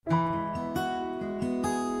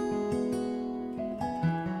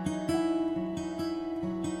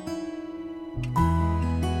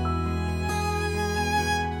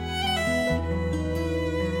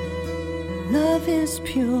Love is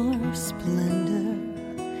pure splendor.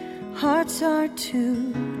 Hearts are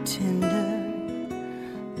too tender.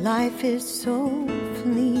 Life is so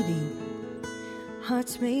fleeting.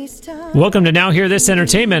 Welcome to Now Hear This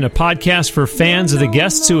Entertainment, a podcast for fans of the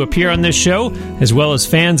guests who appear on this show, as well as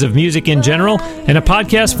fans of music in general, and a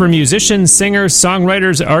podcast for musicians, singers,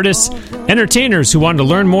 songwriters, artists, entertainers who want to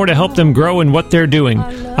learn more to help them grow in what they're doing.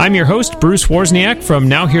 I'm your host, Bruce Wozniak from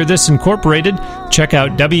Now Hear This Incorporated. Check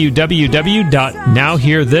out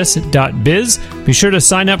www.nowhearthis.biz. Be sure to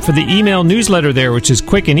sign up for the email newsletter there, which is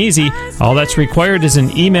quick and easy. All that's required is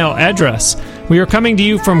an email address. We are coming to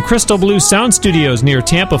you from Crystal Blue Sound Studios near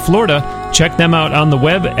Tampa, Florida. Check them out on the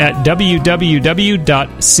web at www.cbpro,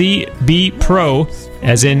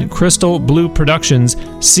 as in Crystal Blue Productions,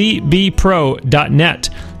 cbpro.net.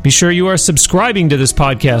 Be sure you are subscribing to this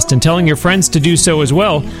podcast and telling your friends to do so as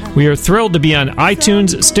well. We are thrilled to be on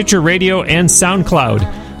iTunes, Stitcher Radio, and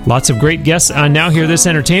SoundCloud. Lots of great guests on Now Hear This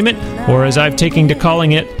Entertainment, or as I've taken to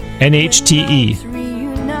calling it, NHTE.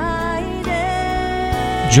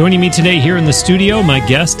 Joining me today here in the studio, my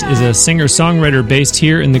guest is a singer-songwriter based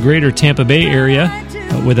here in the greater Tampa Bay area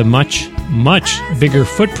with a much, much bigger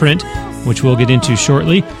footprint, which we'll get into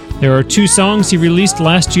shortly. There are 2 songs he released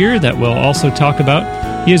last year that we'll also talk about.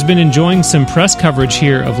 He has been enjoying some press coverage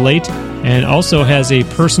here of late and also has a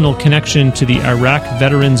personal connection to the Iraq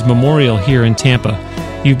Veterans Memorial here in Tampa.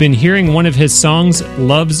 You've been hearing one of his songs,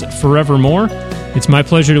 Love's Forevermore. It's my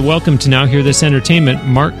pleasure to welcome to Now Hear This Entertainment,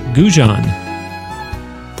 Mark Goujon.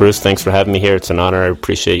 Bruce, thanks for having me here. It's an honor. I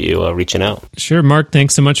appreciate you reaching out. Sure, Mark.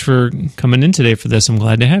 Thanks so much for coming in today for this. I'm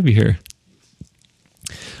glad to have you here.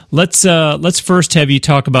 Let's first have you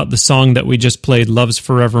talk about the song that we just played, Love's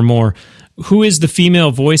Forevermore. Who is the female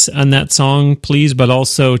voice on that song, please, but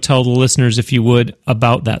also tell the listeners, if you would,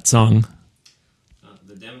 about that song.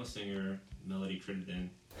 The demo singer, Melody Crittenden,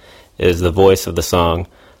 is the voice of the song.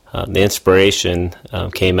 The inspiration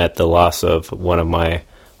came at the loss of one of my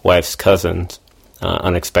wife's cousins,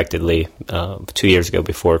 unexpectedly 2 years ago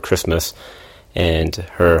before Christmas, and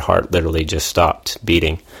her heart literally just stopped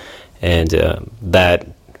beating, and that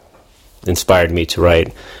inspired me to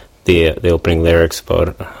write the opening lyrics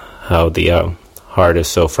about how the heart is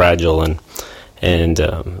so fragile and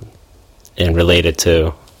related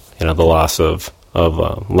to the loss of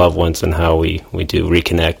loved ones, and how we do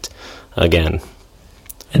reconnect again.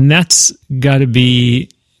 And that's got to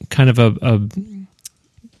be kind of a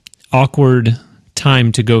awkward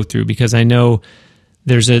time to go through, because I know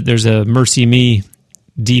there's a Mercy Me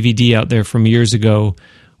DVD out there from years ago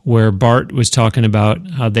where Bart was talking about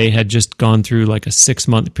how they had just gone through like a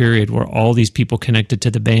 6-month period where all these people connected to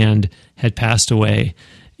the band had passed away,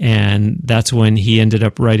 and that's when he ended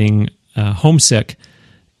up writing Homesick,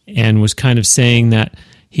 and was kind of saying that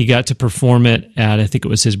he got to perform it at, I think it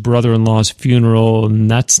was his brother-in-law's funeral, and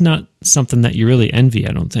that's not something that you really envy,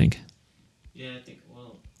 I don't think. I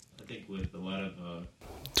think with a lot of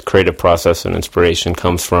creative process and inspiration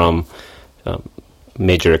comes from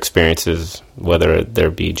major experiences, whether there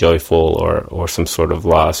be joyful or some sort of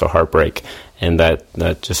loss or heartbreak, and that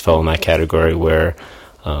just fell in that category where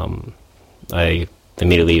I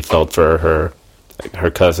immediately felt for her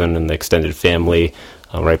cousin and the extended family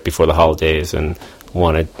right before the holidays, and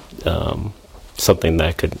wanted something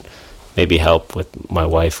that could maybe help with my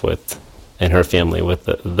wife and her family with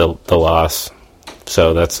the loss.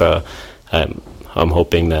 So that's I'm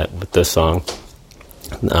hoping that with this song,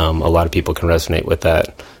 a lot of people can resonate with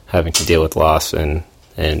that, having to deal with loss and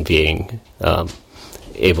being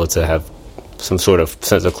able to have some sort of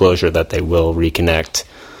sense of closure that they will reconnect,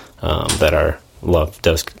 that our love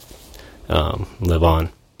does live on.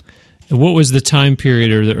 What was the time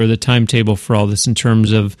period or the timetable for all this in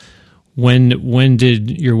terms of when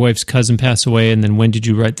did your wife's cousin pass away, and then when did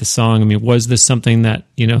you write the song? I mean, was this something that,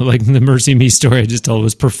 like the Mercy Me story I just told,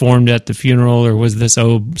 was performed at the funeral, or was this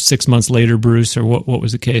 6 months later, Bruce, or what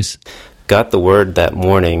was the case? Got the word that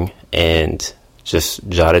morning and just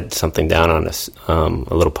jotted something down on a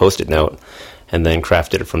little Post-it note, and then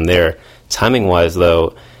crafted it from there. Timing-wise,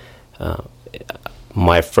 though,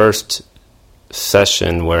 my first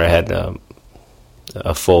session where I had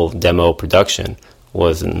a full demo production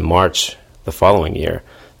was in March the following year.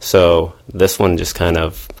 So this one just kind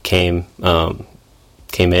of came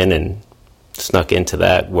in and snuck into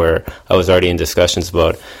that, where I was already in discussions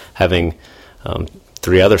about having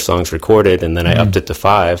 3 other songs recorded, and then I upped it to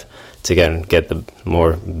 5 to get the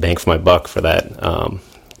more bang for my buck for that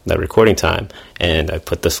recording time, and I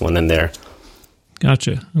put this one in there.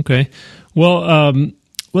 Gotcha. Okay. Well,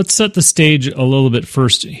 let's set the stage a little bit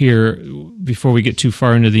first here before we get too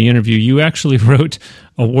far into the interview. You actually wrote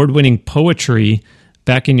award-winning poetry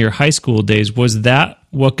back in your high school days. Was that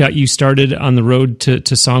what got you started on the road to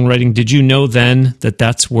songwriting? Did you know then that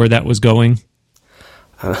that's where that was going?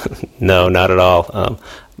 No, not at all.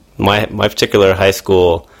 My particular high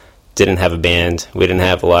school didn't have a band. We didn't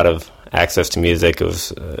have a lot of access to music. It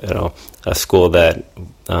was, a school that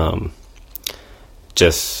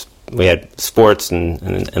we had sports and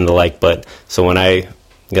the like. But so when I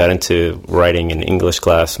got into writing in English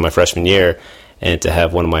class my freshman year, and to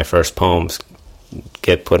have one of my first poems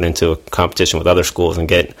get put into a competition with other schools and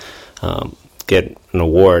get an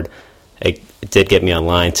award, it did get me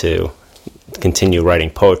online to continue writing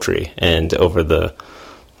poetry. And over the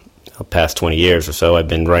past 20 years or so, I've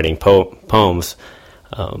been writing poems,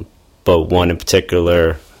 but one in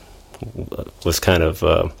particular was kind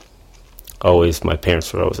of always, my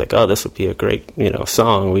parents were always like, "Oh, this would be a great,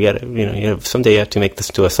 song. We got to, someday you have to make this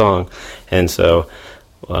into a song." And so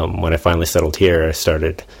when I finally settled here, I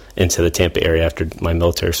started into the Tampa area after my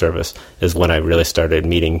military service, is when I really started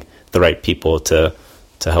meeting the right people to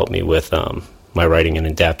help me with my writing and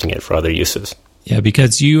adapting it for other uses. Yeah,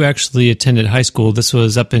 because you actually attended high school. This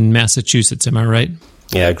was up in Massachusetts, am I right?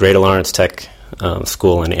 Yeah, Greater Lawrence Tech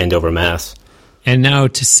School in Andover, Mass. And now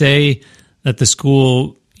to say that the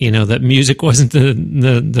school, that music wasn't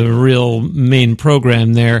the real main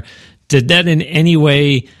program there, did that in any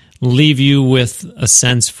way leave you with a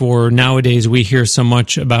sense for, nowadays we hear so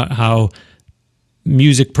much about how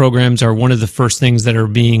music programs are one of the first things that are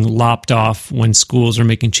being lopped off when schools are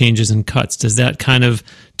making changes and cuts. Does that kind of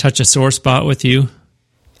touch a sore spot with you?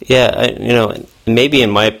 Yeah, maybe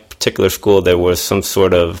in my particular school there was some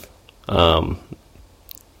sort of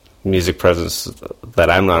music presence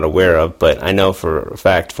that I'm not aware of, but I know for a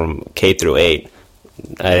fact from K through 8,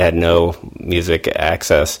 I had no music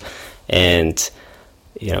access. And,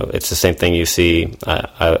 it's the same thing you see.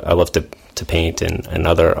 I love to paint and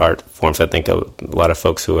other art forms. I think a lot of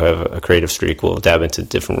folks who have a creative streak will dab into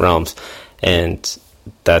different realms, and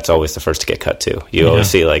that's always the first to get cut too. You always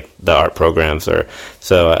see like the art programs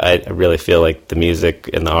so I really feel like the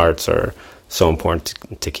music and the arts are so important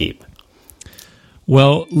to keep.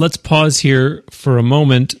 Well, let's pause here for a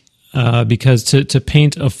moment because to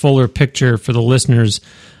paint a fuller picture for the listeners,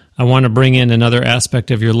 I want to bring in another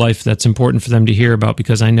aspect of your life that's important for them to hear about,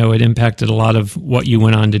 because I know it impacted a lot of what you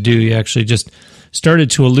went on to do. You actually just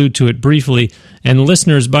started to allude to it briefly. And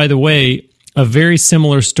listeners, by the way, a very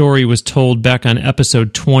similar story was told back on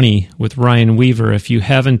episode 20 with Ryan Weaver. If you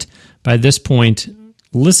haven't, by this point,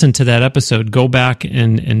 listened to that episode, go back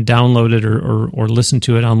and download it or listen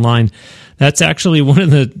to it online. That's actually one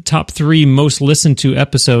of the top 3 most listened to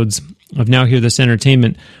episodes of Now Hear This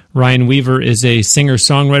Entertainment. Ryan Weaver is a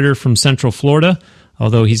singer-songwriter from Central Florida,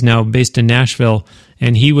 although he's now based in Nashville,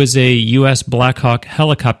 and he was a U.S. Black Hawk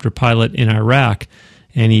helicopter pilot in Iraq,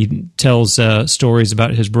 and he tells stories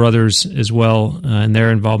about his brothers as well and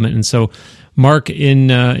their involvement. And so, Mark, in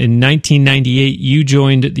 1998, you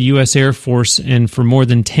joined the U.S. Air Force, and for more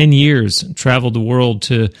than 10 years traveled the world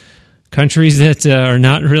to countries that are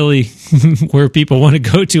not really where people want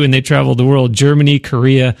to go to, and they traveled the world: Germany,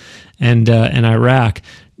 Korea, and Iraq.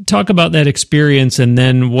 Talk about that experience and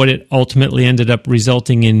then what it ultimately ended up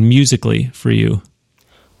resulting in musically for you.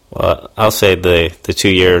 Well, I'll say the 2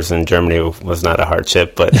 years in Germany was not a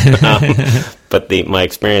hardship, but my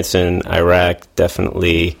experience in Iraq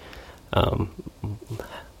definitely, during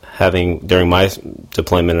my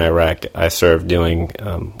deployment in Iraq, I served doing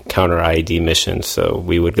counter-IED missions. So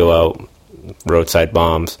we would go out, roadside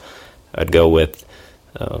bombs. I'd go with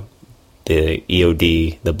the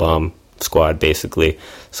EOD, the bomb squad, basically.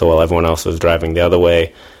 So while everyone else was driving the other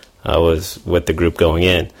way, I was with the group going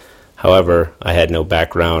in. However, I had no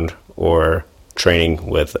background or training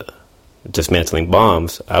with dismantling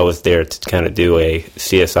bombs. I was there to kind of do a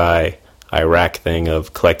CSI Iraq thing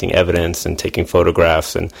of collecting evidence and taking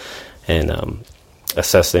photographs and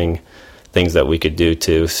assessing things that we could do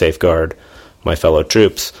to safeguard my fellow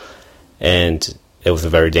troops. And it was a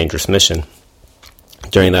very dangerous mission.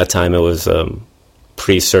 During that time, it was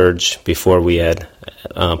pre-surge, before we had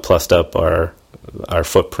plussed up our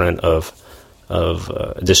footprint of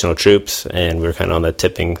additional troops, and we were kind of on the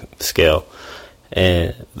tipping scale.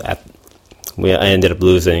 And I ended up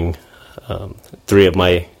losing 3 of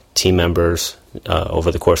my team members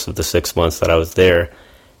over the course of the 6 months that I was there,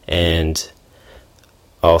 and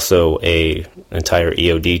also a entire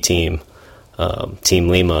EOD team, Team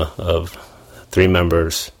Lima, of 3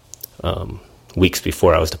 members weeks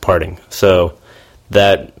before I was departing. So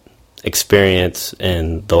that experience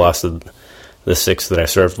and the loss of the 6 that I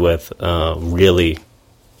served with really,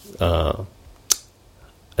 I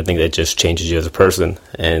think that just changes you as a person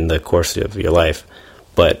and the course of your life.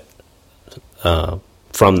 But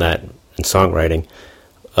from that in songwriting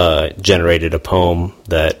generated a poem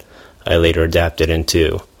that I later adapted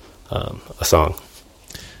into a song.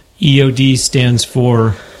 EOD stands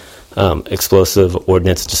for? Explosive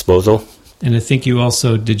Ordinance Disposal. And I think you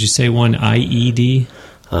also, did you say one IED?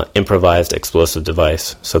 Improvised Explosive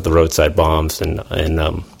Device, so the roadside bombs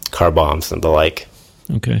and car bombs and the like.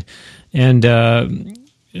 Okay. And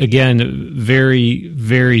again, very,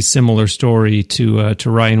 very similar story to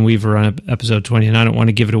Ryan Weaver on episode 20, and I don't want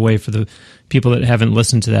to give it away for the people that haven't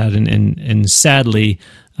listened to that, and sadly,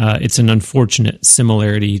 it's an unfortunate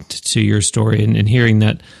similarity to your story, and hearing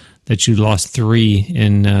that you lost 3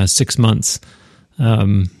 in 6 months.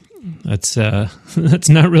 That's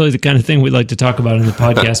not really the kind of thing we'd like to talk about in the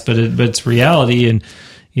podcast, but it's reality, and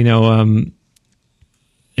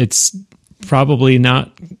it's probably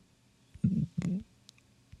not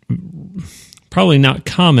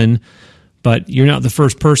common, but you're not the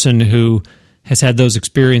first person who has had those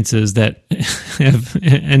experiences that have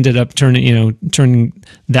ended up turning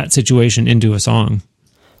that situation into a song.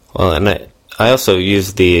 Well, and I also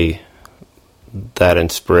use that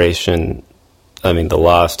inspiration, the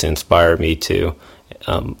loss, to inspire me to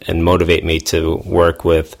and motivate me to work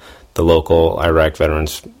with the local Iraq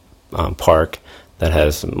Veterans Park that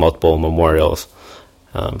has multiple memorials.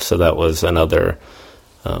 So that was another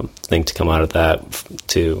thing to come out of that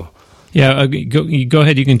too. Yeah, go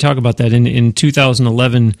ahead. You can talk about that. In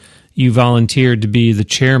 2011, you volunteered to be the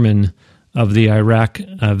chairman of the Iraq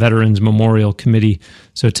Veterans Memorial Committee.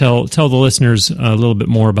 So tell the listeners a little bit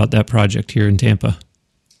more about that project here in Tampa.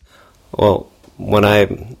 Well, when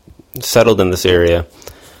I settled in this area,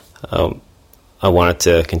 I wanted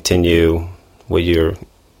to continue what you're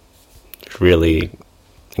really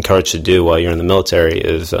encouraged to do while you're in the military,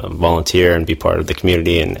 is volunteer and be part of the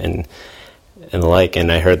community and the like. And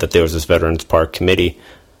I heard that there was this Veterans Park committee,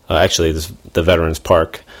 the Veterans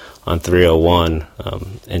Park on 301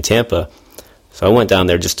 in Tampa. So I went down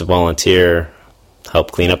there just to volunteer,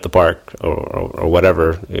 help clean up the park or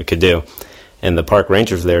whatever it could do. And the park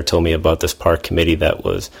rangers there told me about this park committee that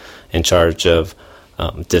was in charge of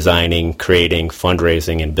designing, creating,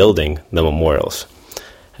 fundraising, and building the memorials.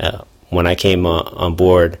 When I came on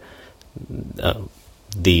board,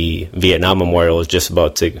 the Vietnam Memorial was just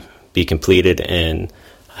about to be completed and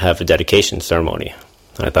have a dedication ceremony.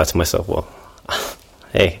 And I thought to myself, well,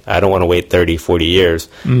 hey, I don't want to wait 30, 40 years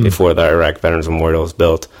before the Iraq Veterans Memorial is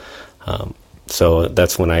built. So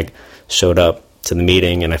that's when I showed up to the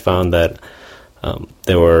meeting, and I found that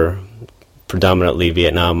there were predominantly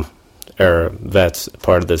Vietnam-era vets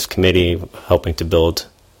part of this committee helping to build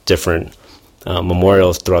different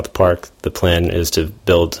memorials throughout the park. The plan is to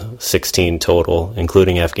build 16 total,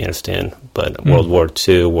 including Afghanistan, but World War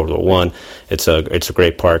II, World War I. It's a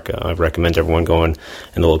great park. I recommend everyone going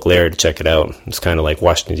in the local area to check it out. It's kind of like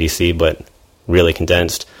Washington, D.C., but really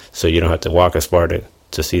condensed, so you don't have to walk as far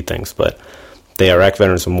to see things. But the Iraq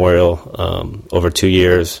Veterans Memorial, over 2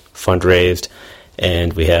 years, fundraised,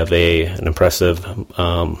 and we have an impressive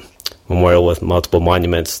memorial with multiple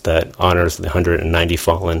monuments that honors the 190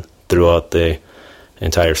 fallen throughout the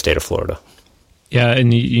entire state of Florida. Yeah,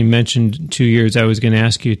 and you mentioned 2 years. I was going to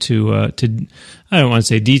ask you to I don't want to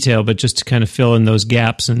say detail, but just to kind of fill in those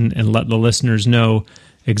gaps and let the listeners know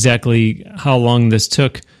exactly how long this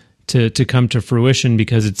took to come to fruition,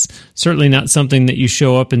 because it's certainly not something that you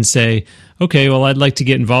show up and say, okay, well, I'd like to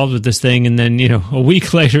get involved with this thing, and then a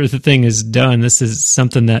week later the thing is done. This is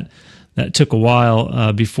something that took a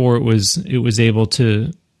while before it was able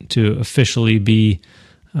to officially be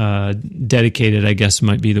dedicated, I guess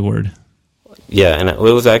might be the word. Yeah, and it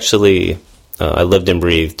was actually I lived and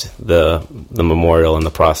breathed the memorial and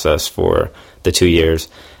the process for the 2 years,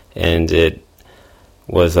 and it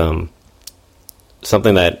was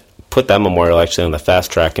something that put that memorial actually on the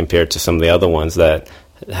fast track compared to some of the other ones that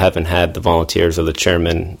haven't had the volunteers or the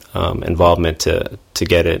chairman involvement to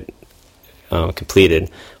get it completed.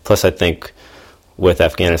 Plus, I think with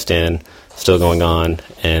Afghanistan still going on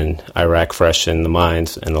and Iraq fresh in the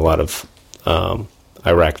minds, and a lot of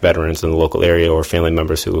Iraq veterans in the local area or family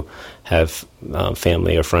members who have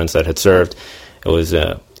family or friends that had served, it was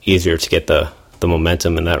easier to get the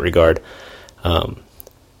momentum in that regard.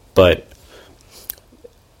 But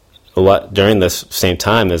a lot during this same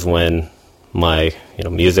time is when my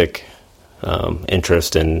music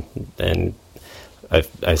interest and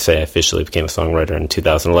I say I officially became a songwriter in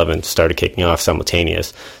 2011, started kicking off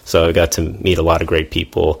simultaneous. So I got to meet a lot of great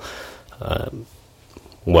people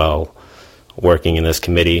while working in this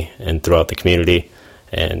committee and throughout the community.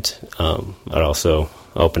 And it also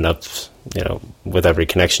opened up, with every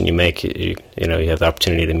connection you make, you have the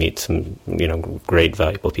opportunity to meet some, great,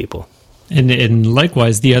 valuable people. And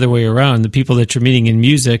likewise, the other way around, the people that you're meeting in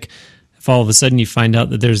music, if all of a sudden you find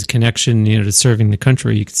out that there's a connection, to serving the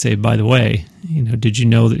country, you could say, by the way, did you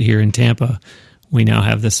know that here in Tampa, we now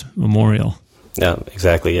have this memorial? Yeah,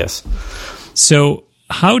 exactly, yes. So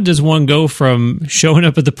how does one go from showing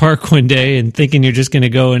up at the park one day and thinking you're just going to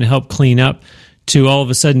go and help clean up to all of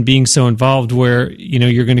a sudden being so involved where,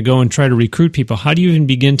 you're going to go and try to recruit people? How do you even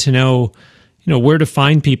begin to know, where to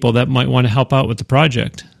find people that might want to help out with the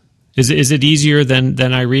project? Is it easier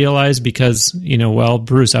than I realized because,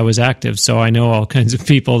 Bruce, I was active, so I know all kinds of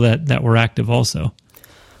people that were active also?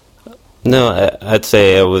 No, I'd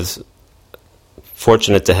say I was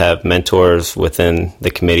fortunate to have mentors within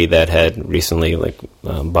the committee that had recently, like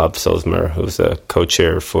Bob Silsmer, who's a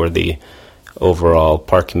co-chair for the overall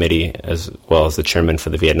park committee, as well as the chairman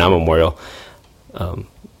for the Vietnam Memorial.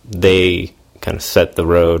 They kind of set the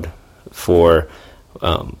road for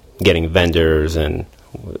getting vendors and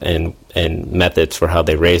methods for how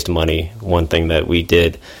they raised money. One thing that we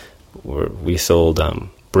did, we sold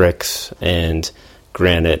bricks and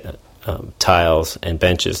granite tiles and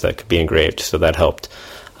benches that could be engraved, so that helped.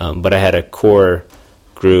 But I had a core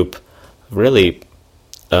group, really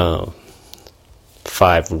 5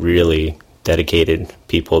 really dedicated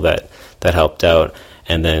people that helped out,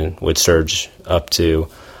 and then would surge up to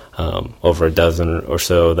over a dozen or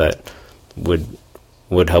so that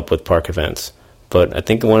would help with park events. But I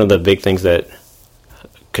think one of the big things that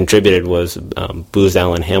contributed was Booz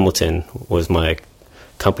Allen Hamilton was my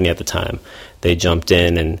company at the time. They jumped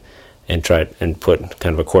in and tried and put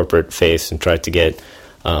kind of a corporate face and tried to get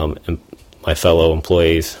my fellow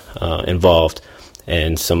employees involved,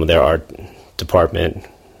 and some of their art department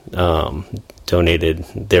donated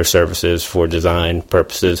their services for design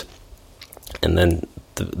purposes. And then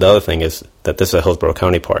the other thing is that this is a Hillsborough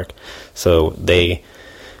County park, so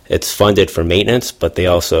it's funded for maintenance, but they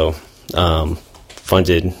also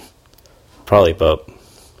funded probably about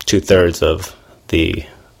 2/3 of the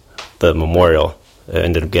memorial.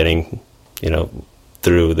 Ended up getting,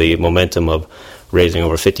 through the momentum of raising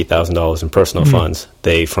over $50,000 in personal funds,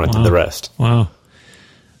 they fronted the rest. Wow.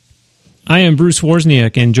 I am Bruce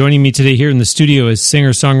Wozniak, and joining me today here in the studio is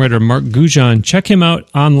singer-songwriter Mark Goujon. Check him out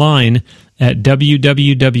online at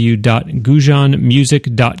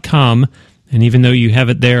www.goujonmusic.com. And even though you have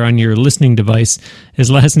it there on your listening device,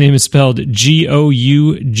 his last name is spelled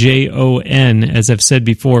Goujon. As I've said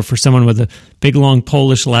before, for someone with a big, long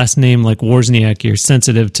Polish last name like Wozniak, you're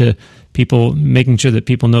sensitive to people, making sure that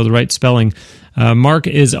people know the right spelling. Mark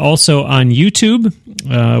is also on YouTube.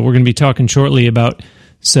 We're going to be talking shortly about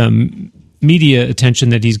some media attention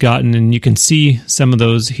that he's gotten, and you can hear some of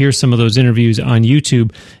those interviews on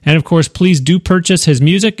YouTube. And of course, please do purchase his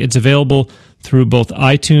music. It's available through both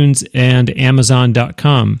iTunes and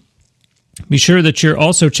Amazon.com. Be sure that you're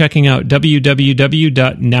also checking out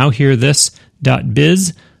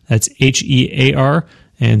www.nowhearthis.biz. That's HEAR.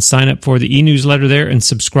 And sign up for the e-newsletter there and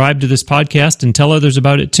subscribe to this podcast and tell others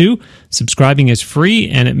about it too. Subscribing is free,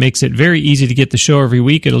 and it makes it very easy to get the show every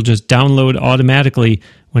week. It'll just download automatically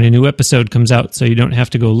when a new episode comes out, so you don't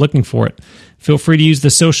have to go looking for it. Feel free to use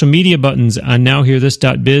the social media buttons on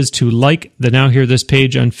nowhearthis.biz to like the Now Hear This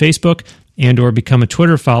page on Facebook and or become a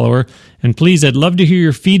Twitter follower. And please, I'd love to hear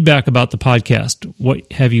your feedback about the podcast.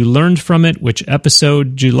 What have you learned from it? Which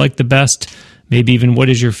episode do you like the best? Maybe even what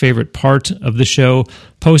is your favorite part of the show?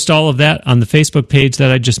 Post all of that on the Facebook page that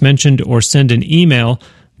I just mentioned, or send an email.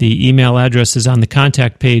 The email address is on the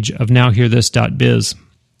contact page of nowhearthis.biz.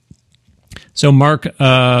 So, Mark,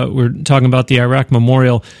 we're talking about the Iraq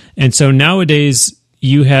Memorial. And so nowadays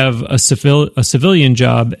you have a civilian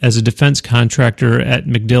job as a defense contractor at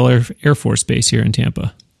MacDill Air Force Base here in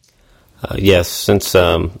Tampa. Yes, since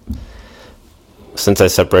I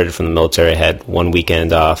separated from the military, I had one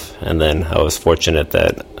weekend off, and then I was fortunate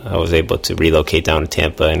that I was able to relocate down to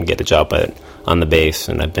Tampa and get a job on the base,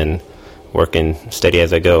 and I've been working steady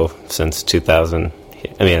as I go since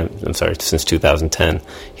 2010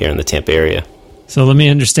 here in the Tampa area. So let me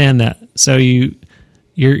understand that. So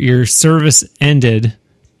your service ended,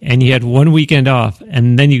 and you had one weekend off,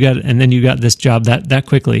 and then you got this job that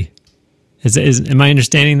quickly. Am I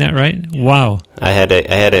understanding that right? Wow. I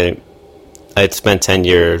had spent 10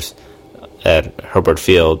 years at Herbert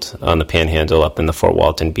Field on the Panhandle up in the Fort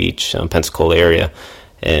Walton Beach, Pensacola area,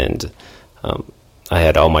 and I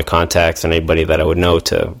had all my contacts and anybody that I would know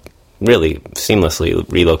to really seamlessly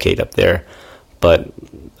relocate up there. But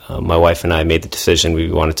my wife and I made the decision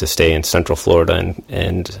we wanted to stay in Central Florida,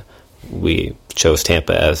 and we chose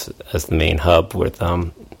Tampa as the main hub with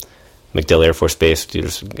MacDill Air Force Base. You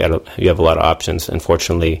have a lot of options.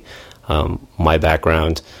 Unfortunately, my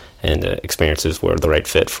background and experiences were the right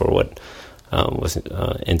fit for was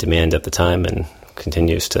in demand at the time and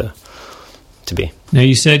continues to be. Now,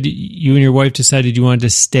 you said you and your wife decided you wanted to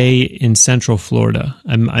stay in Central Florida.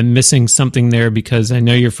 I'm missing something there because I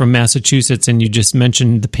know you're from Massachusetts and you just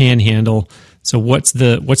mentioned the Panhandle. So what's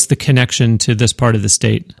the connection to this part of the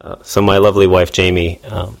state? So my lovely wife, Jamie,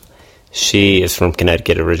 she is from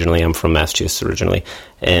Connecticut originally. I'm from Massachusetts originally.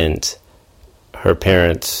 And her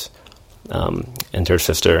parents and her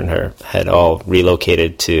sister and her had all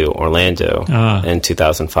relocated to Orlando in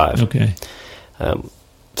 2005. Okay.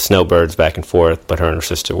 Snowbirds back and forth, but her and her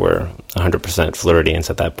sister were 100% Floridians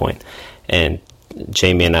at that point. And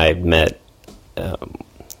Jamie and I met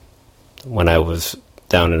when I was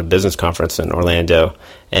down at a business conference in Orlando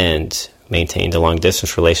and maintained a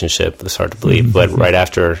long-distance relationship. It's hard to believe, but right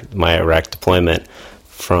after my Iraq deployment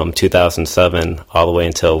from 2007 all the way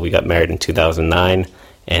until we got married in 2009,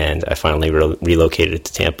 and I finally relocated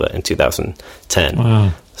to Tampa in 2010.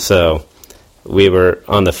 Wow. So we were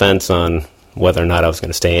on the fence on whether or not I was going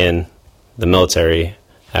to stay in the military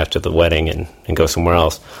after the wedding and go somewhere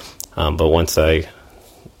else. But once I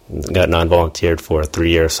got non-volunteered for a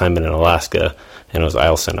 3-year assignment in Alaska, and it was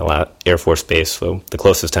Eielson Air Force Base, so the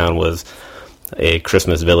closest town was a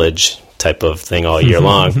Christmas village type of thing all year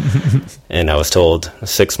long. And I was told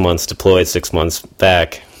 6 months deployed, 6 months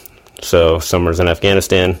back. So summer's in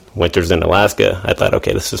Afghanistan, winter's in Alaska. I thought,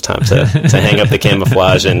 okay, this is time to hang up the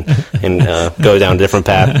camouflage and go down a different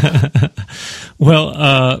path.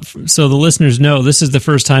 Well, so the listeners know this is the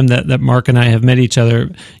first time that Mark and I have met each other.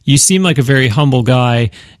 You seem like a very humble guy,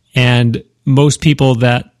 and most people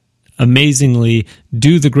that amazingly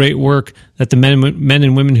do the great work that the men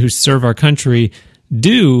and women who serve our country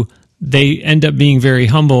do, they end up being very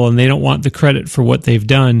humble and they don't want the credit for what they've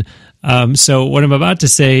done. So what I'm about to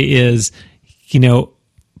say is,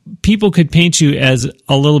 people could paint you as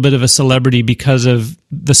a little bit of a celebrity because of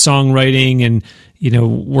the songwriting and,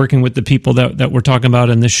 working with the people that we're talking about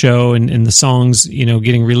in the show and the songs,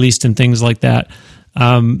 getting released and things like that.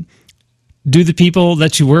 Do the people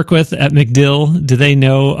that you work with at MacDill, do they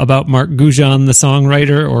know about Mark Goujon, the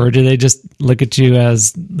songwriter, or do they just look at you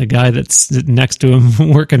as the guy that's sitting next to him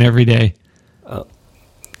working every day?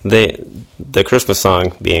 The Christmas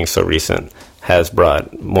song being so recent has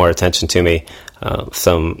brought more attention to me.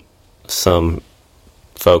 Some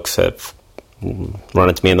folks have run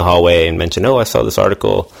into me in the hallway and mentioned, I saw this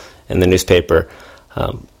article in the newspaper.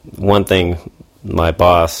 One thing my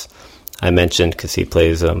boss, I mentioned, because he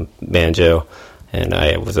plays banjo, and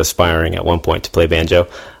I was aspiring at one point to play banjo.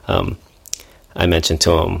 I mentioned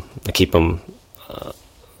to him, I keep him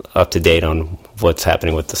up to date on what's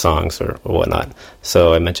happening with the songs or whatnot.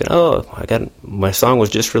 So I mentioned, my song was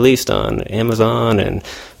just released on Amazon and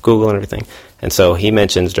Google and everything. And so he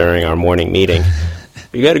mentions during our morning meeting,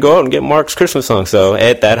 you got to go out and get Mark's Christmas song. So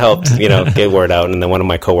that helped, get word out. And then one of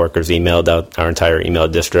my coworkers emailed out our entire email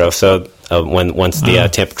distro. So once the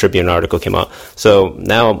Tampa Tribune article came out. So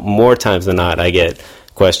now more times than not, I get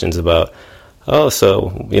questions about, so,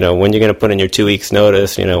 when you're going to put in your 2 weeks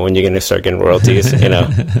notice, when you're going to start getting royalties,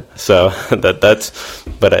 so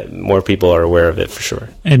but more people are aware of it for sure.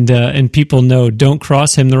 And people know, don't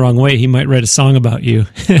cross him the wrong way. He might write a song about you.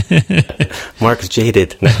 Mark is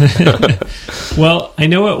jaded. Well, I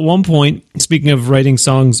know at one point, speaking of writing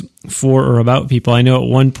songs for or about people, I know at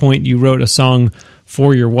one point you wrote a song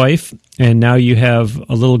for your wife, and now you have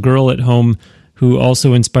a little girl at home who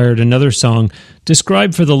also inspired another song.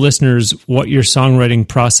 Describe for the listeners what your songwriting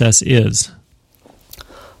process is.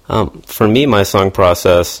 For me, my song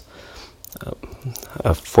process,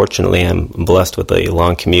 fortunately, I'm blessed with a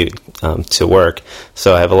long commute to work,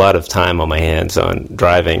 so I have a lot of time on my hands on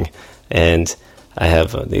driving, and I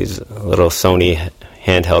have these little Sony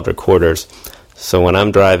handheld recorders. So when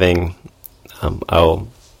I'm driving, I'll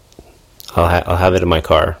have it in my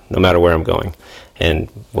car, no matter where I'm going, and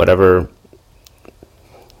whatever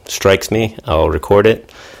strikes me, I'll record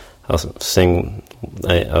it. I'll sing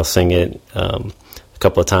it a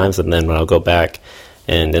couple of times, and then when I'll go back,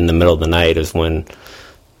 and in the middle of the night is when,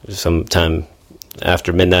 sometime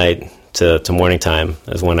after midnight to morning time,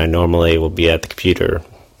 is when I normally will be at the computer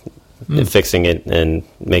fixing it and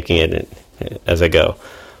making it as I go.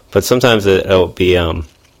 But sometimes it'll be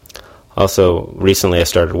also recently I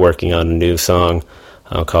started working on a new song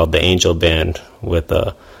called The Angel Band with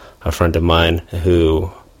a friend of mine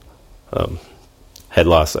who had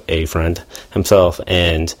lost a friend himself,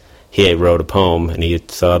 and he wrote a poem, and he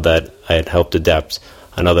saw that I had helped adapt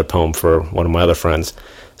another poem for one of my other friends.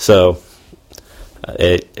 So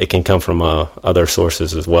it can come from other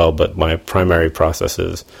sources as well, but my primary process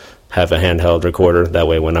is have a handheld recorder. That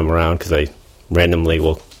way when I'm around, because I randomly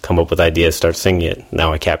will come up with ideas, start singing it,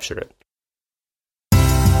 now I capture it.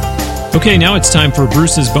 Okay, now it's time for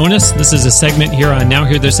Bruce's Bonus. This is a segment here on Now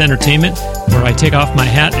Hear This Entertainment where I take off my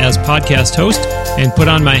hat as podcast host and put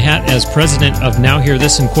on my hat as president of Now Hear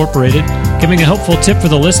This Incorporated, giving a helpful tip for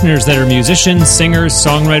the listeners that are musicians, singers,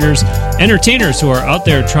 songwriters, entertainers who are out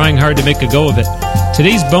there trying hard to make a go of it.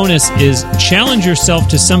 Today's bonus is challenge yourself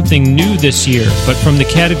to something new this year, but from the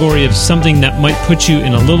category of something that might put you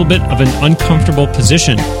in a little bit of an uncomfortable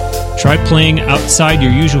position. Try playing outside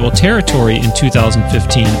your usual territory in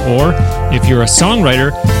 2015, or if you're a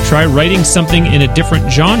songwriter, try writing something in a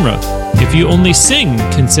different genre. If you only sing,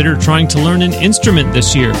 consider trying to learn an instrument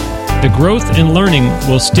this year. The growth and learning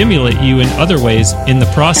will stimulate you in other ways in the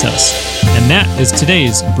process. And that is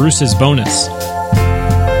today's Bruce's Bonus.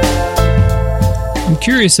 I'm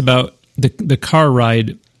curious about the car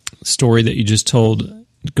ride story that you just told,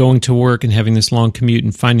 going to work and having this long commute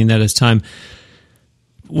and finding that as time.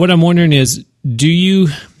 What I'm wondering is, do you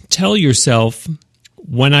tell yourself,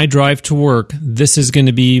 when I drive to work, this is going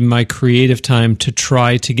to be my creative time to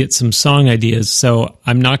try to get some song ideas, so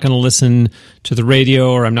I'm not going to listen to the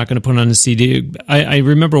radio or I'm not going to put on a CD? I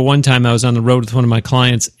remember one time I was on the road with one of my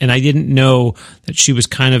clients and I didn't know that she was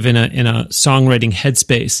kind of in a songwriting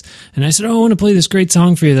headspace. And I said, I want to play this great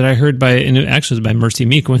song for you that I heard by, and it actually was by Mercy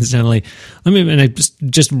Me, coincidentally. And I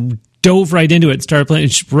just dove right into it and started playing.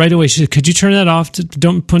 And right away, she said, "Could you turn that off?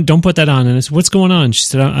 Don't put that on." And I said, "What's going on?" She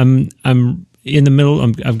said, "I'm in the middle.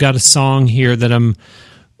 I've got a song here that I'm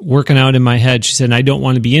working out in my head." She said, and I don't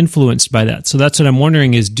want to be influenced by that. So that's what I'm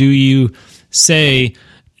wondering is, do you say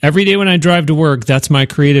every day when I drive to work, that's my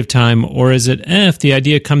creative time? Or is it, if the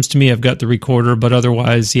idea comes to me, I've got the recorder, but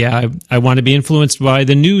otherwise, I want to be influenced by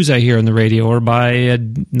the news I hear on the radio or by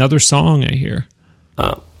another song I hear?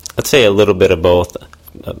 I'd say a little bit of both.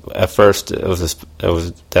 At first, it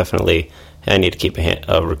was definitely, I need to keep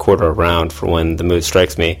a recorder around for when the mood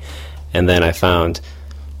strikes me. And then I found,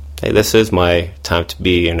 hey, this is my time to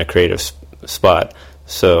be in a creative spot.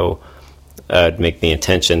 So I'd make the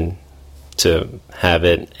intention to have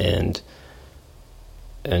it and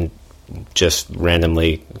just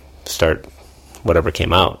randomly start whatever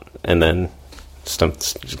came out. And then it's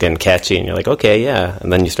getting catchy, and you're like, okay, yeah.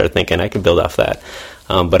 And then you start thinking, I can build off that.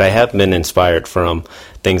 But I have been inspired from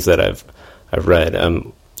things that I've read.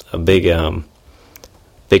 I'm a big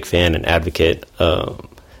fan and advocate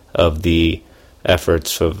of the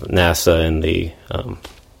efforts of NASA and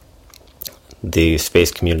the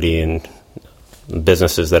space community and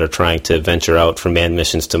businesses that are trying to venture out for manned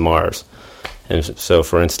missions to Mars. And so,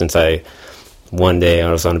 for instance, one day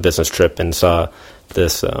I was on a business trip and saw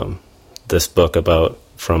this book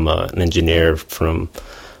from an engineer from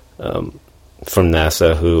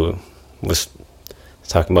NASA who was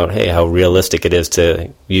talking about, hey, how realistic it is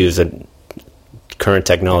to use a current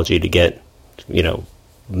technology to get,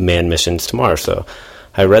 manned missions to Mars. So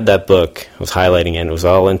I read that book, was highlighting it, and was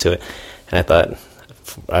all into it. And I thought,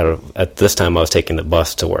 at this time I was taking the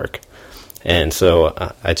bus to work. And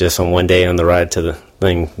so I just, on one day on the ride to the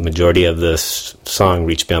thing, majority of this song,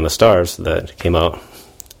 Reach Beyond the Stars, that came out.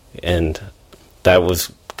 And that was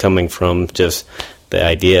coming from just the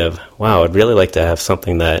idea of, wow, I'd really like to have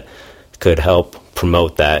something that could help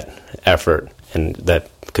promote that effort, and that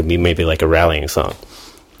could be maybe like a rallying song.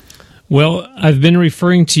 Well, I've been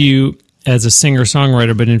referring to you as a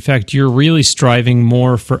singer-songwriter, but in fact, you're really striving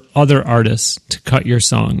more for other artists to cut your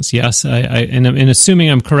songs. Yes, and assuming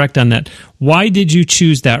I'm correct on that, why did you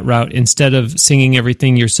choose that route instead of singing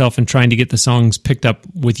everything yourself and trying to get the songs picked up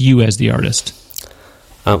with you as the artist?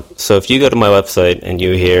 So if you go to my website and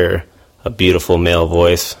you hear a beautiful male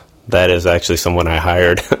voice, that is actually someone I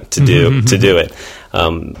hired to do it.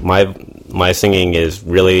 My singing is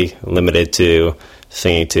really limited to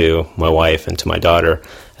singing to my wife and to my daughter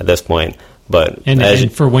at this point. But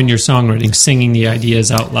and for when you're songwriting, singing the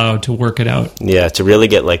ideas out loud to work it out. Yeah, to really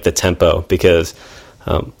get like the tempo, because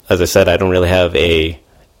as I said, I don't really have a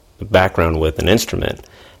background with an instrument,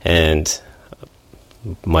 and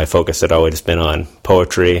my focus had always been on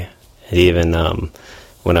poetry. And even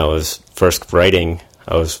when I was first writing,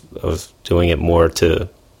 I was doing it more to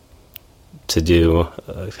do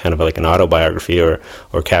kind of like an autobiography or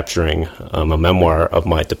capturing a memoir of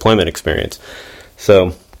my deployment experience.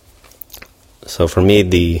 So for me,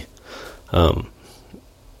 the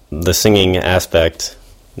singing aspect,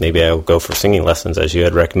 maybe I'll go for singing lessons, as you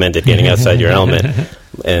had recommended, getting outside your element,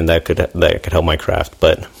 and that could help my craft.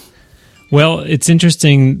 But well, it's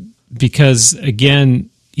interesting because, again,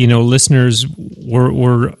 listeners,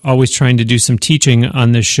 we're always trying to do some teaching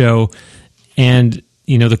on this show, and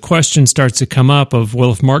the question starts to come up of,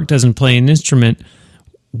 well, if Mark doesn't play an instrument,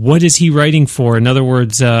 what is he writing for? In other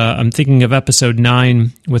words, I'm thinking of episode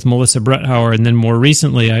 9 with Melissa Brethauer, and then more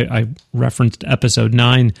recently I referenced episode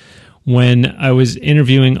 9 when I was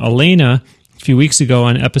interviewing Elena a few weeks ago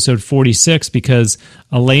on episode 46, because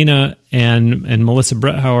Elena and Melissa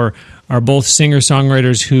Brethauer are both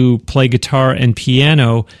singer-songwriters who play guitar and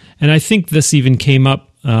piano, and I think this even came up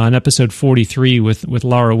on episode 43 with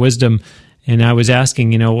Laura Wisdom, and I was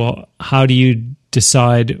asking, well, how do you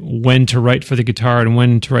decide when to write for the guitar and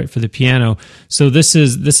when to write for the piano? So this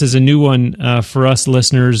is a new one for us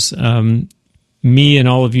listeners, me and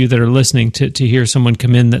all of you that are listening, to hear someone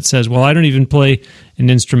come in that says, well, I don't even play an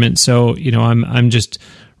instrument, so I'm just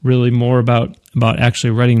really more about actually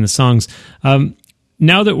writing the songs.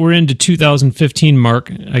 Now that we're into 2015,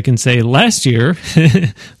 Mark, I can say last year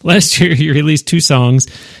you released 2 songs.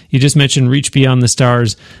 You just mentioned Reach Beyond the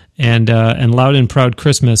Stars and Loud and Proud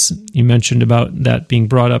Christmas. You mentioned about that being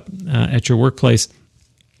brought up at your workplace.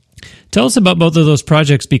 Tell us about both of those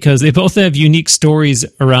projects, because they both have unique stories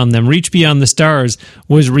around them. Reach Beyond the Stars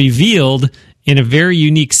was revealed in a very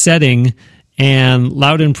unique setting, and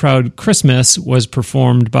Loud and Proud Christmas was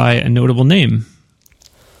performed by a notable name.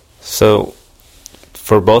 So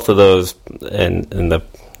for both of those, and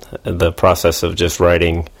the process of just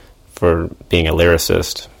writing for being a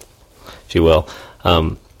lyricist, if you will,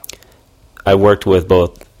 I worked with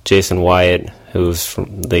both Jason Wyatt, who's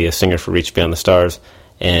the singer for Reach Beyond the Stars,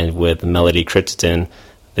 and with Melody Crittenden,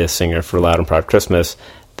 the singer for Loud and Proud Christmas.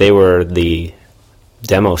 They were the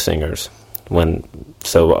demo singers. The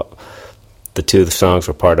 2 songs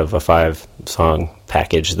were part of a 5-song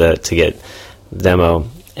package to get demo.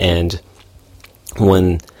 And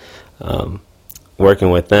when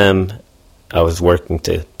working with them, I was working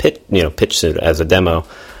to pitch it as a demo.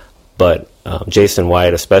 But Jason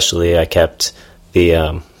Wyatt especially, I kept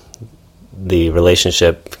the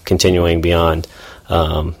relationship continuing beyond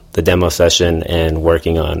the demo session and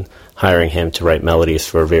working on hiring him to write melodies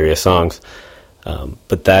for various songs.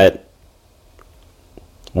 But that,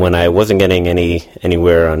 when I wasn't getting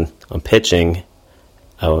anywhere on pitching,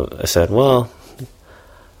 I said, well,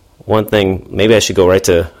 one thing, maybe I should go I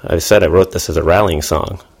wrote this as a rallying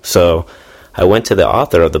song. So I went to the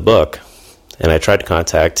author of the book, and I tried to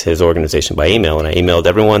contact his organization by email, and I emailed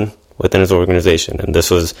everyone within his organization, and this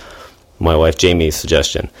was my wife Jamie's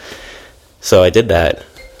suggestion. So I did that,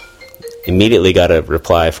 immediately got a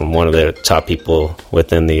reply from one of the top people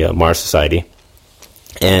within the Mars Society,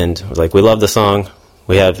 and was like, we love the song,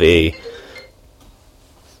 we have an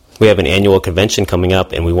annual convention coming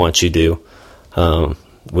up, and we want you to,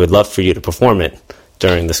 we'd love for you to perform it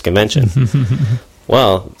during this convention.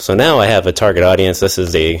 Well, so now I have a target audience. This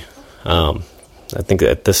is I think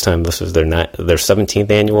at this time this was their 17th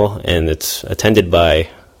annual, and it's attended by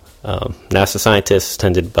NASA scientists,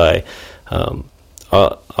 attended by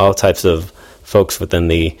all types of folks within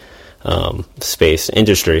the space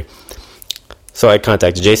industry. So I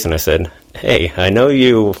contacted Jason. I said, hey, I know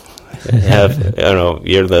you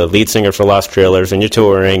you're the lead singer for Lost Trailers, and you're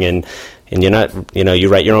touring, and you're not, you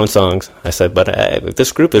write your own songs. I said, but if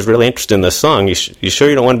this group is really interested in this song, you sure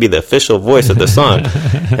you don't want to be the official voice of the song?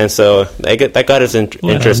 And so that got his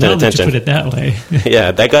interest and attention. Put it that way.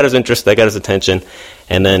 Yeah, that got his interest, that got his attention.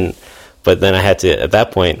 But then I had to, at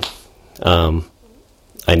that point,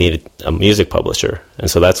 I needed a music publisher. And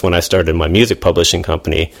so that's when I started my music publishing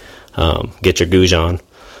company, Get Your Goujon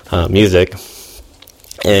Music,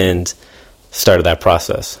 and started that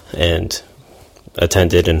process. And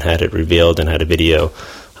attended and had it revealed and had a video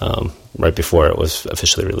right before it was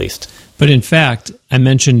officially released. But in fact, I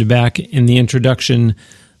mentioned back in the introduction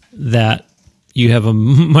that you have a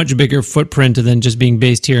much bigger footprint than just being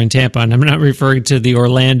based here in Tampa. And I'm not referring to the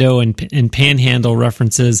Orlando and Panhandle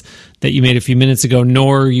references that you made a few minutes ago,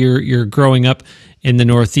 nor you're growing up in the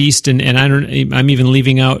Northeast. And I'm even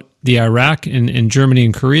leaving out the Iraq and Germany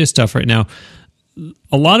and Korea stuff right now.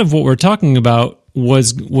 A lot of what we're talking about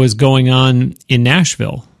was going on in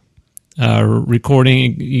Nashville.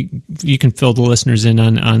 Recording, you can fill the listeners in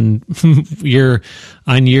on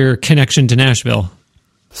your connection to Nashville.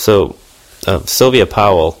 So Sylvia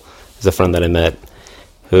Powell is a friend that I met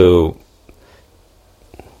who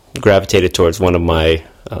gravitated towards one of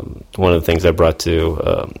the things I brought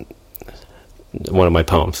to one of my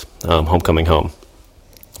poems, Homecoming Home.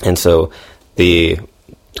 And so the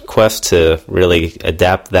quest to really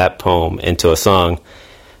adapt that poem into a song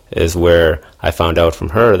is where I found out from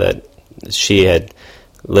her that she had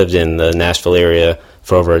lived in the Nashville area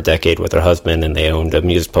for over a decade with her husband, and they owned a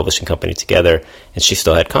music publishing company together, and she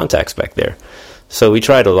still had contacts back there. So we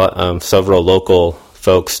tried several local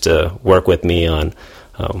folks to work with me on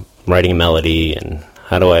writing a melody and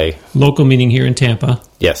how do I... Local meaning here in Tampa.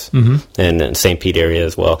 Yes, and in St. Pete area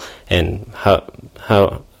as well. And how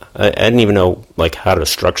I didn't even know like how to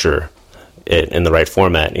structure it in the right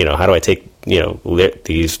format. How do I take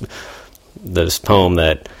this poem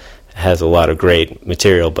that has a lot of great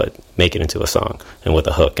material, but make it into a song and with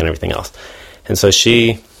a hook and everything else. And so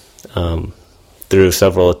she, through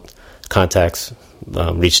several contacts,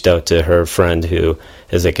 reached out to her friend who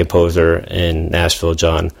is a composer in Nashville,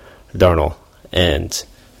 John Darnell, and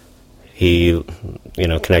he,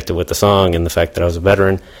 connected with the song and the fact that I was a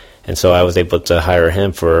veteran, and so I was able to hire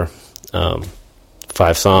him for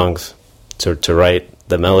 5 songs to write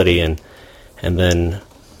the melody, and then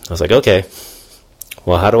I was like, okay,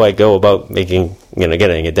 well, how do I go about making,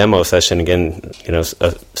 getting a demo session and getting,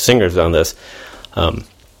 singers on this?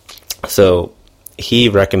 So he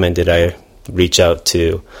recommended I reach out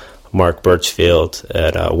to Mark Birchfield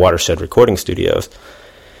at Watershed Recording Studios.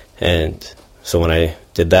 And so when I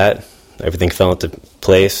did that, everything fell into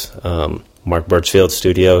place. Mark Birchfield's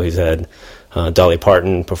studio, he's had Dolly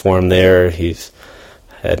Parton perform there. He's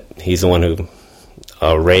the one who,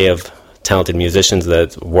 an array of talented musicians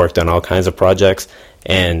that worked on all kinds of projects,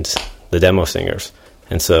 and the demo singers.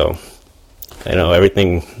 And so,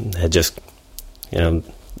 everything had just,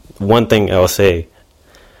 one thing I will say,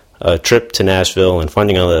 a trip to Nashville and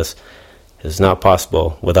funding all this is not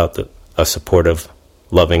possible without a supportive,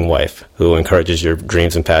 loving wife who encourages your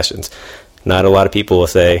dreams and passions. Not a lot of people will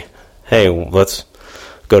say, hey, let's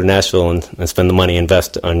go to Nashville and spend the money,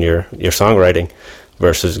 invest on your songwriting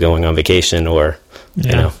versus going on vacation or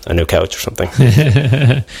a new couch or something.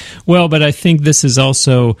 Well, but I think this is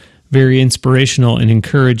also very inspirational and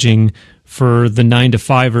encouraging for the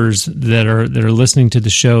 9-to-5ers that are listening to the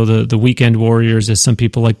show, the weekend warriors, as some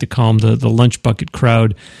people like to call them, the lunch bucket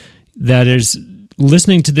crowd, that is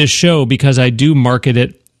listening to this show, because I do market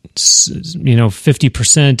it,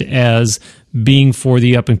 50% as being for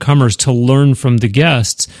the up-and-comers to learn from the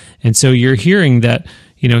guests. And so you're hearing that,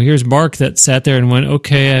 here's Mark that sat there and went,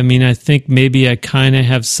 okay, I think maybe I kind of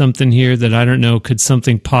have something here that I don't know, could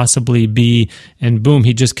something possibly be? And boom,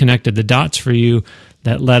 he just connected the dots for you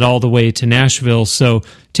that led all the way to Nashville. So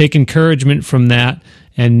take encouragement from that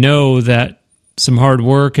and know that some hard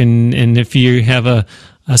work, and if you have a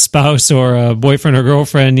spouse or a boyfriend or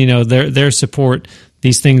girlfriend, their support,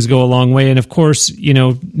 these things go a long way. And of course,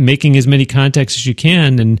 making as many contacts as you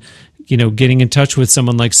can, and getting in touch with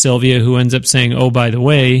someone like Sylvia, who ends up saying, oh, by the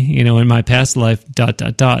way, in my past life, ...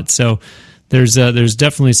 So there's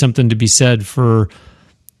definitely something to be said for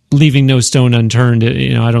leaving no stone unturned.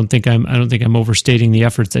 I don't think I'm overstating the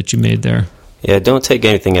efforts that you made there. Yeah, don't take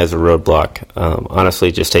anything as a roadblock.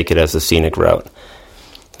 Honestly, just take it as a scenic route,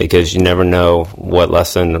 because you never know what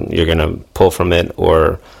lesson you're going to pull from it,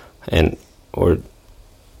 or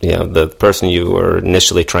the person you were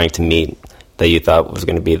initially trying to meet that you thought was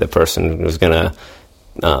going to be the person who was going to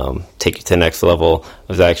take you to the next level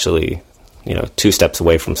was actually 2 steps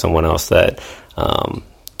away from someone else that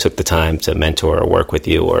took the time to mentor or work with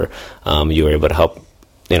you, or you were able to help.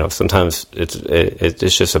 Sometimes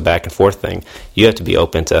it's just a back and forth thing. You have to be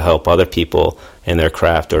open to help other people in their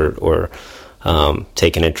craft, or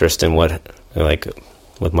take an interest in what, like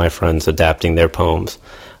with my friends, adapting their poems,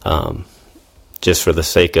 just for the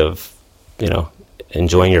sake of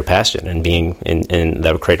enjoying your passion and being in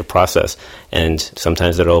that creative process. And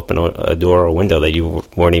sometimes it'll open a door or a window that you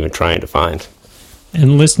weren't even trying to find.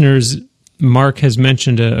 And listeners, Mark has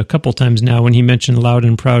mentioned a couple times now when he mentioned Loud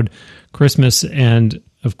and Proud Christmas, and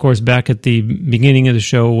of course back at the beginning of the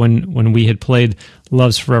show when we had played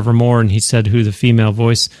Love's Forevermore, and he said who the female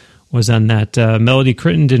voice was on that, Melody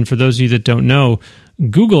Crittenden. For those of you that don't know,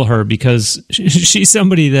 Google her, because she's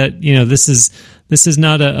somebody that this is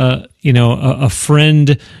not a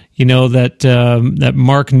friend that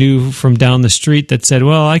Mark knew from down the street that said,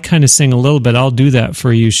 well, I kind of sing a little bit, I'll do that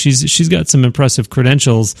for you. She's got some impressive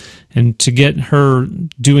credentials, and to get her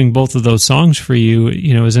doing both of those songs for you,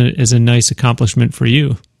 is a nice accomplishment for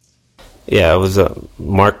you. Yeah, it was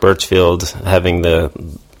Mark Birchfield having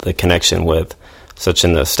the connection with such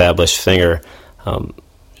an established singer.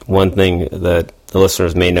 One thing that the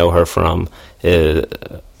listeners may know her from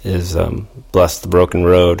is Bless the Broken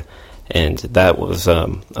Road, and that was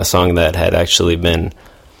a song that had actually been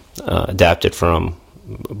adapted from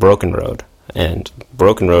Broken Road. And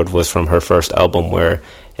Broken Road was from her first album, where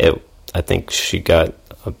I think she got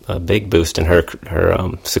a big boost in her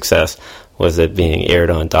success, was it being aired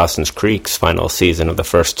on Dawson's Creek's final season of the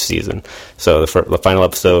first season. So the final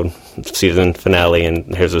episode, season finale,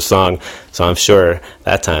 and here's a song. So I'm sure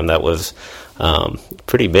that time that was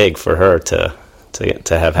pretty big for her to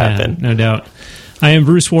have happen. Yeah, no doubt. I am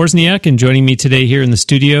Bruce Wozniak, and joining me today here in the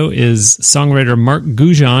studio is songwriter Mark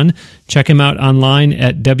Goujon. Check him out online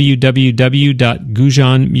at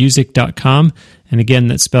www.goujonmusic.com. And again,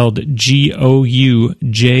 that's spelled Goujon.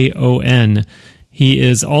 He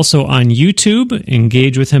is also on YouTube.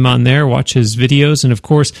 Engage with him on there. Watch his videos. And of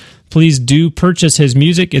course, please do purchase his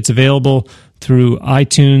music. It's available through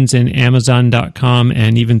iTunes and Amazon.com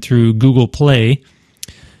and even through Google Play.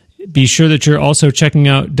 Be sure that you're also checking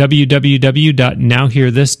out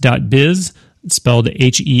www.nowhearthis.biz, spelled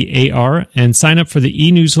HEAR, and sign up for the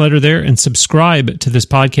e-newsletter there and subscribe to this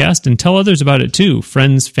podcast and tell others about it too.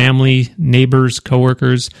 Friends, family, neighbors,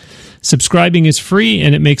 coworkers. Subscribing is free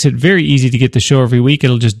and it makes it very easy to get the show every week.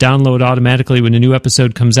 It'll just download automatically when a new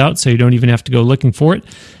episode comes out, so you don't even have to go looking for it.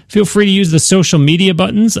 Feel free to use the social media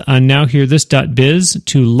buttons on nowhearthis.biz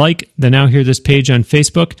to like the Now Hear This page on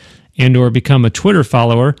Facebook and or become a Twitter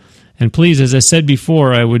follower. And please, as I said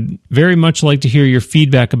before, I would very much like to hear your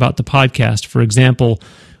feedback about the podcast. For example,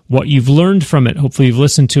 what you've learned from it. Hopefully you've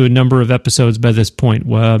listened to a number of episodes by this point.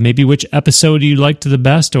 Maybe which episode you liked the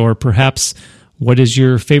best, or perhaps what is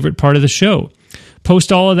your favorite part of the show.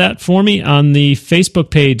 Post all of that for me on the Facebook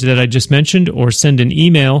page that I just mentioned, or send an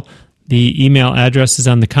email. The email address is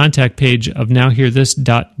on the contact page of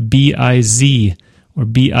nowhearthis.biz, or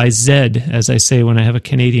BIZ, as I say when I have a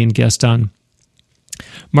Canadian guest on.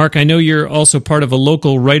 Mark, I know you're also part of a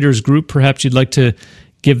local writers group. Perhaps you'd like to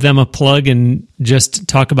give them a plug and just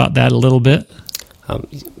talk about that a little bit.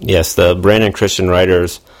 Yes, the Brandon Christian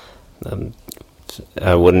Writers.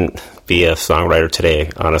 I wouldn't be a songwriter today,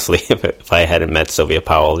 honestly, if I hadn't met Sylvia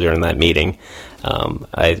Powell during that meeting.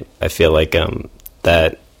 I feel like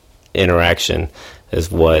that interaction is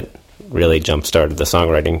what really jump-started the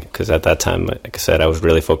songwriting, because at that time, like I said, I was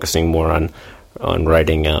really focusing more on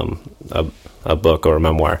writing a book or a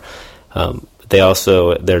memoir.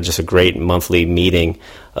 They're just a great monthly meeting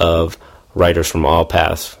of writers from all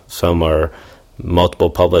paths. Some are multiple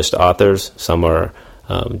published authors, some are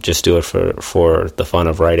just do it for the fun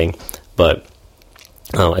of writing. But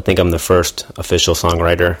I think I'm the first official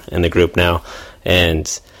songwriter in the group now,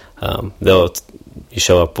 and you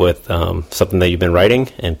show up with something that you've been writing,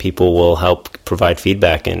 and people will help provide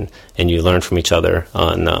feedback, and you learn from each other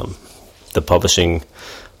on the publishing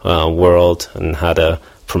world and how to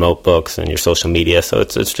promote books and your social media. So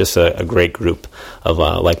it's just a great group of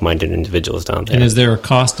like-minded individuals down there. And is there a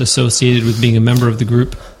cost associated with being a member of the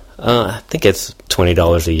group? I think it's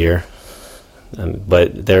 $20 a year,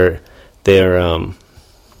 but they're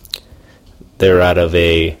out of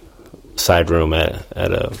a side room at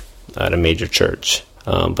a major church.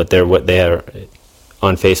 But they are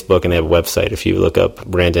on Facebook, and they have a website. If you look up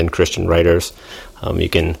Brandon Christian Writers, you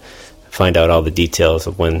can find out all the details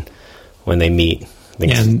of when they meet. I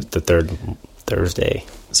think it's the third Thursday.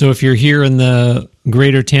 So if you're here in the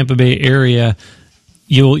greater Tampa Bay area,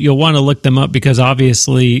 you'll want to look them up, because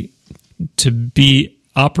obviously to be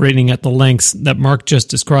operating at the lengths that Mark just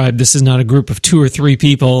described, this is not a group of 2 or 3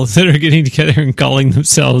 people that are getting together and calling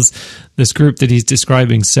themselves this group that he's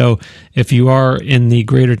describing. So if you are in the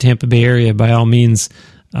greater Tampa Bay area, by all means,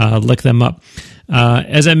 look them up.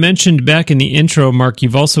 As I mentioned back in the intro, Mark,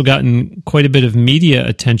 you've also gotten quite a bit of media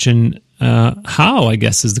attention. How, I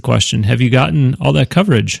guess, is the question. Have you gotten all that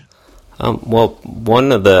coverage? Well,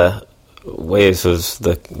 one of the ways was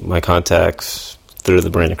my contacts through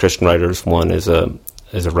the Brandon Christian Writers. One is a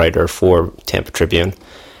writer for Tampa Tribune,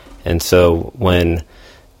 and so when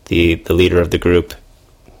the leader of the group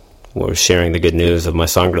was sharing the good news of my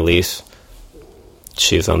song release,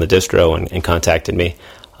 she was on the distro and contacted me.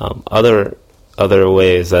 Other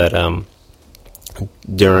ways that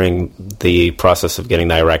during the process of getting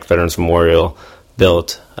the Iraq Veterans Memorial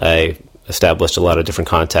built, I established a lot of different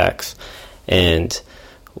contacts, and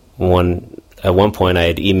at one point I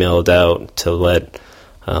had emailed out to let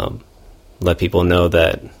people know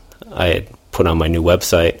that I had put on my new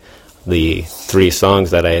website the 3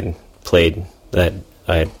 songs that I had played, that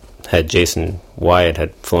I had Jason Wyatt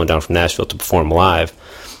had flown down from Nashville to perform live,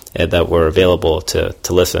 and that were available to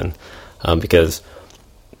listen, because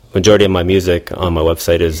majority of my music on my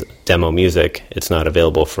website is demo music. It's not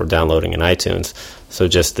available for downloading in iTunes. So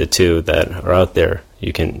just the 2 that are out there,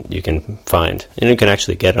 you can find, and you can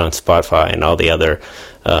actually get it on Spotify and all the other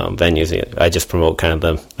venues. I just promote kind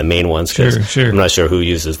of the main ones, because sure. I'm not sure who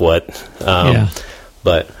uses what,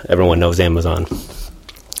 but everyone knows Amazon.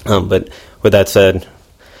 But with that said,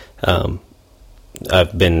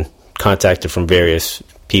 I've been contacted from various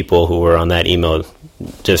people who were on that email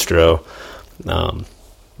distro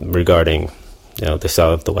regarding, they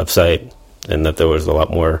saw the website and that there was a lot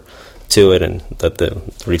more to it, and that the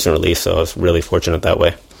recent release, so I was really fortunate that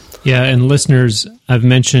way. Yeah, and listeners, I've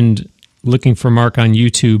mentioned looking for Mark on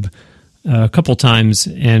YouTube a couple times,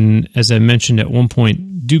 and as I mentioned at one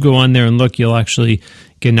point, do go on there and look. You'll actually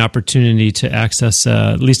get an opportunity to access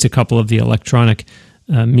at least a couple of the electronic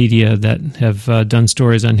media that have done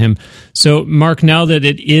stories on him. So, Mark, now that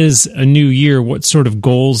it is a new year, what sort of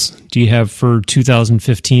goals do you have for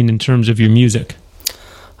 2015 in terms of your music?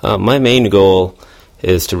 My main goal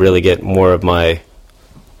is to really get more of my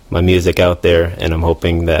music out there, and I'm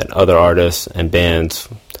hoping that other artists and bands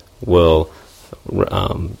will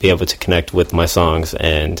be able to connect with my songs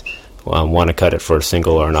and want to cut it for a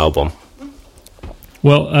single or an album.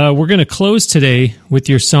 Well, we're going to close today with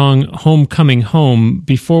your song Homecoming Home.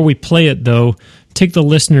 Before we play it, though, take the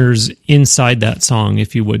listeners inside that song,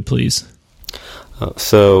 if you would, please.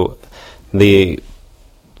 So the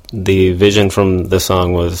vision from the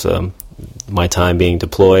song was my time being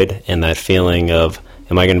deployed and that feeling of,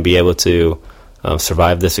 am I going to be able to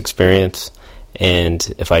survive this experience?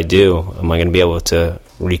 And if I do, am I going to be able to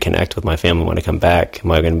reconnect with my family when I come back?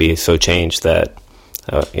 Am I going to be so changed that,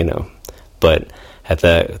 but at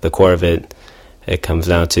the core of it, it comes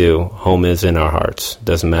down to home is in our hearts.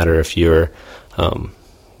 Doesn't matter if you're,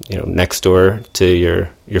 next door to your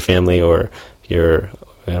family or you're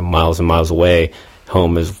miles and miles away.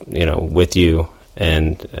 Home is, with you,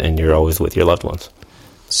 and you're always with your loved ones.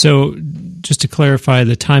 So, just to clarify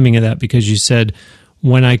the timing of that, because you said,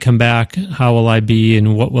 when I come back, how will I be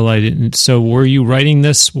and what will I do? So, were you writing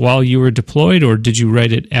this while you were deployed, or did you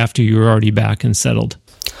write it after you were already back and settled?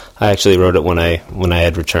 I actually wrote it when I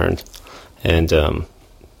had returned, and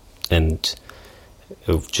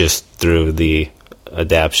just through the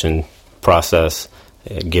adaptation process,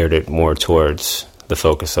 it geared it more towards the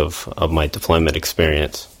focus of my deployment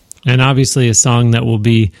experience. And obviously a song that will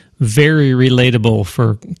be very relatable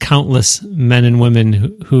for countless men and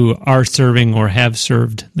women who are serving or have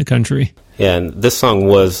served the country. Yeah, and this song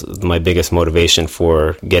was my biggest motivation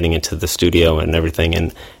for getting into the studio and everything,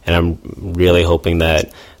 and I'm really hoping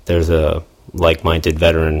that there's a like-minded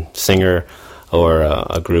veteran singer or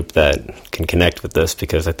a group that can connect with this,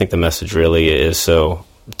 because I think the message really is so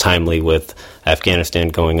timely with Afghanistan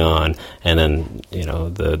going on, and then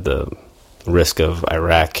the risk of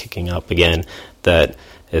Iraq kicking up again, that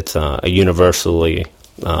it's a universally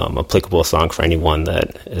applicable song for anyone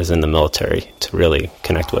that is in the military to really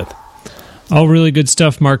connect with. All really good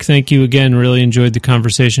stuff, Mark. Thank you again. Really enjoyed the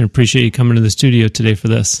conversation. Appreciate you coming to the studio today for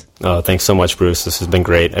this. Oh, thanks so much, Bruce. This has been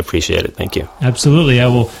great. I appreciate it. Thank you. Absolutely. I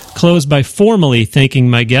will close by formally thanking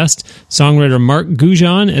my guest, songwriter Mark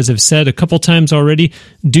Goujon. As I've said a couple times already,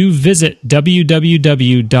 do visit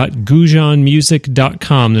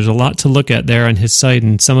www.goujonmusic.com. There's a lot to look at there on his site,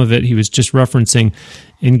 and some of it he was just referencing.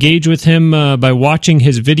 Engage with him by watching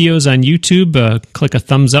his videos on YouTube. Click a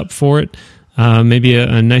thumbs up for it. Maybe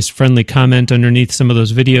a nice friendly comment underneath some of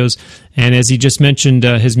those videos. And as he just mentioned,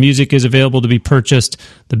 his music is available to be purchased.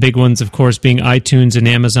 The big ones, of course, being iTunes and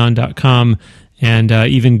Amazon.com, and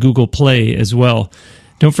even Google Play as well.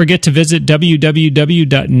 Don't forget to visit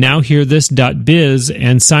www.nowhearthis.biz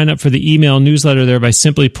and sign up for the email newsletter there by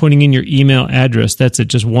simply putting in your email address. That's it,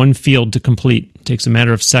 just one field to complete. It takes a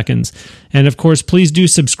matter of seconds. And of course, please do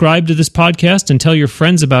subscribe to this podcast and tell your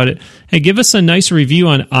friends about it. Hey, give us a nice review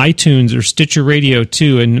on iTunes or Stitcher Radio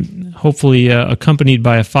too, and hopefully accompanied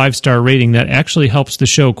by a 5-star rating. That actually helps the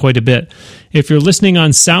show quite a bit. If you're listening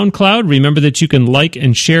on SoundCloud, remember that you can like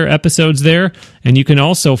and share episodes there, and you can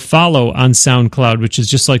also follow on SoundCloud, which is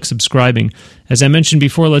just like subscribing. As I mentioned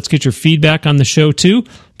before, let's get your feedback on the show too.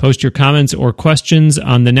 Post your comments or questions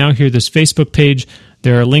on the Now Hear This Facebook page.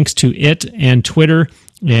 There are links to it and Twitter,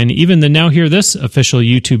 and even the Now Hear This official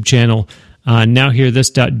YouTube channel on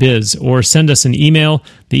nowhearthis.biz, or send us an email.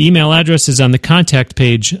 The email address is on the contact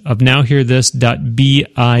page of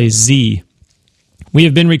nowhearthis.biz. We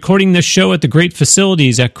have been recording this show at the great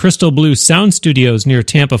facilities at Crystal Blue Sound Studios near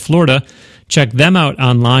Tampa, Florida. Check them out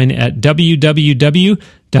online at www.cbpro.net.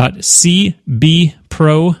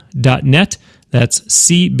 That's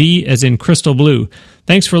CB as in Crystal Blue.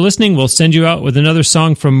 Thanks for listening. We'll send you out with another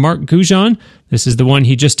song from Mark Goujon. This is the one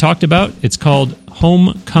he just talked about. It's called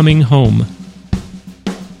Homecoming Home.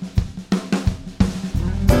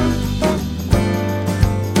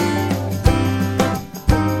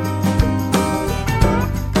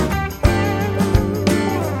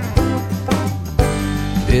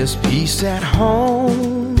 There's peace at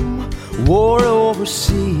home, war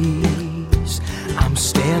overseas. I'm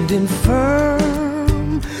standing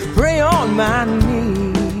firm, pray on my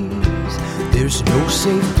knees. There's no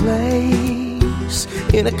safe place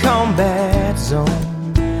in a combat zone.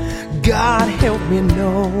 God help me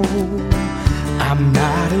know I'm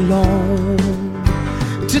not alone.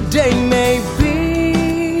 Today may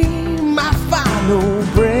be my final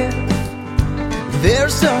breath.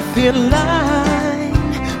 There's a thin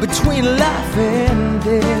line between life and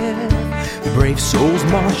death. Brave souls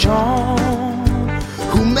march on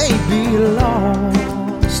who may be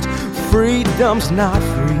lost. Freedom's not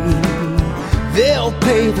free, they'll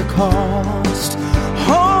pay the cost.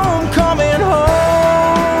 Homecoming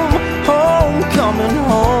home, homecoming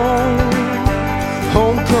home,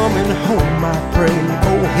 homecoming home, I pray.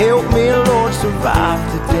 Oh, help me, Lord, survive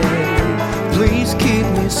today. Please keep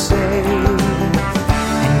me safe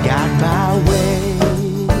and guide my way.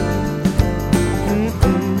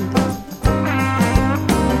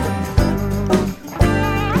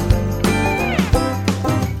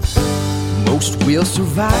 Most will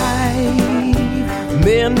survive,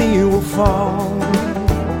 many will fall.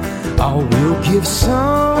 All will give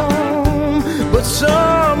some, but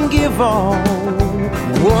some give all.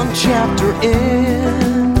 One chapter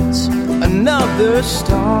ends, another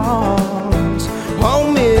starts.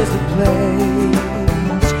 Home is the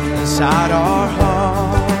place inside our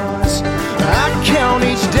hearts. I count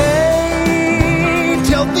each day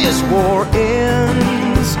till this war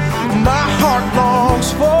ends. My heart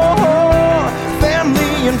longs for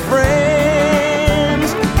family and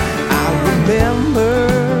friends. I remember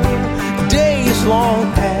days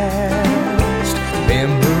long past.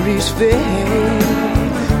 Memories fade,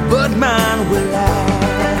 but mine will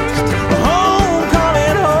last.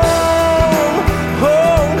 Homecoming home,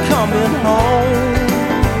 homecoming home,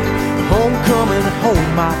 homecoming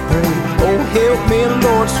home, I pray. Oh, help me,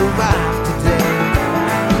 Lord, survive today.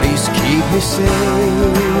 Please keep me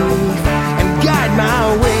safe and guide my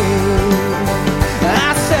way. I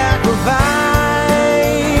sacrifice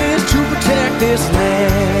to protect this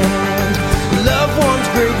land. Loved ones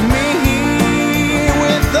greet me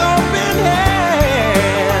with open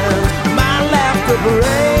hands. My laughter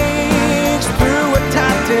breaks through a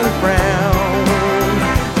tightened frown.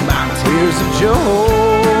 My tears of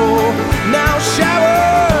joy now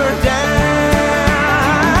shower down.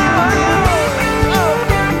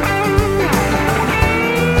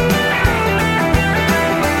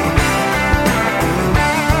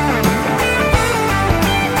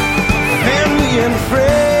 Family and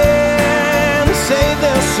friends say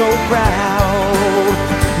they're so proud.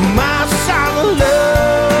 My silent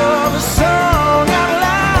love is sung out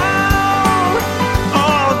loud.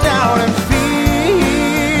 All doubt and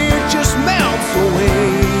fear just melts away.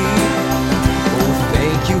 Oh,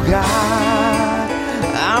 thank you, God,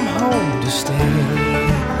 I'm home to stay.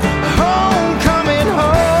 Homecoming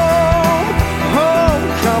home,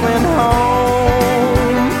 homecoming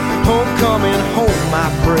home, homecoming home, I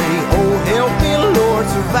pray. Oh, help me, Lord,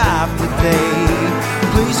 survive today.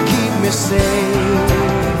 Please keep me safe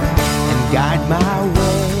and guide my way.